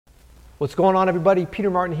What's going on, everybody?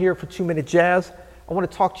 Peter Martin here for 2 Minute Jazz. I want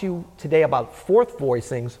to talk to you today about fourth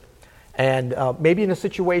voicings, and maybe in a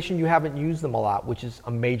situation you haven't used them a lot, which is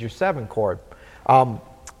a major 7 chord. You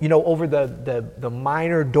know, over the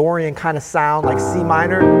minor Dorian kind of sound, like C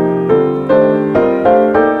minor,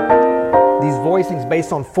 these voicings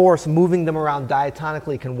based on force, moving them around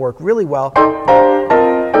diatonically can work really well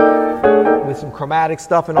with some chromatic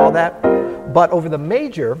stuff and all that. But over the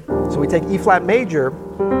major, so we take E flat major,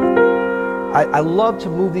 I love to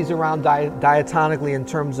move these around diatonically in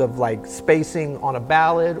terms of like spacing on a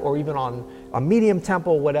ballad or even on a medium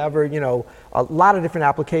tempo, whatever, you know, a lot of different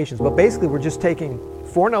applications. But basically we're just taking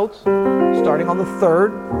 4 notes, starting on the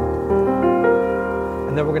 3rd,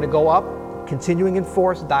 and then we're going to go up, continuing in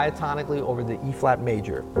force diatonically over the E flat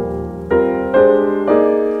major.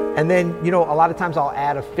 And then, you know, a lot of times I'll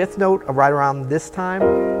add a 5th note right around this time.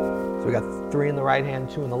 So we got 3 in the right hand,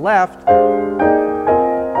 2 in the left,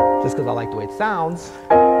 just because I like the way it sounds.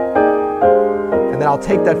 And then I'll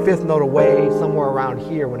take that 5th note away somewhere around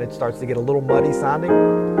here when it starts to get a little muddy sounding.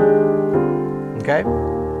 Okay?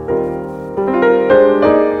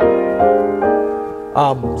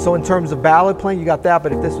 So in terms of ballad playing, you got that,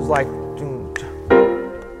 but if this was like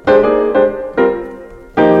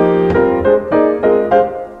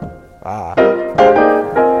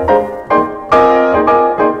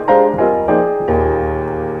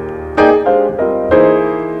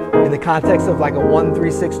in the context of like a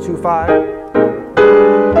 1-3-6-2-5.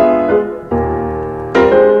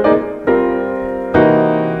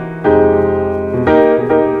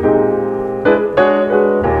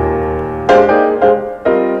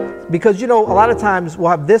 Because, you know, a lot of times we'll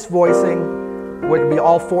have this voicing where it'll be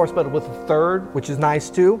all fourths but with a 3rd, which is nice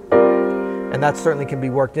too, and that certainly can be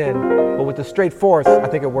worked in. But with the straight fourths, I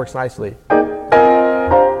think it works nicely.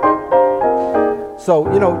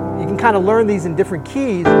 So, you know, you can kind of learn these in different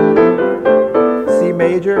keys. C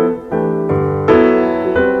major.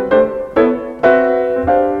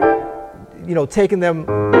 You know, taking them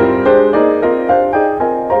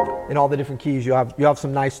in all the different keys, you have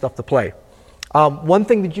some nice stuff to play. One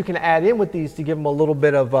thing that you can add in with these to give them a little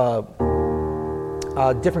bit of a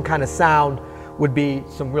different kind of sound would be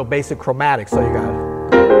some real basic chromatics. So you got it.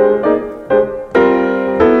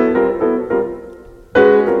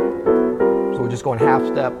 So we're just going half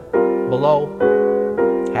step below,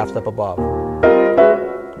 half step above.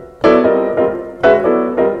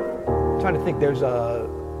 I'm trying to think. There's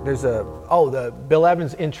the Bill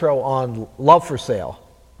Evans intro on Love for Sale.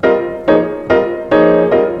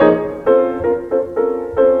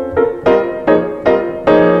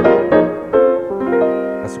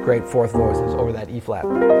 Great fourth voices over that E flat.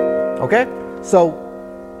 Okay? So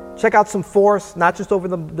check out some force, not just over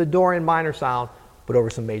the Dorian minor sound, but over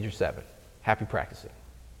some major 7. Happy practicing.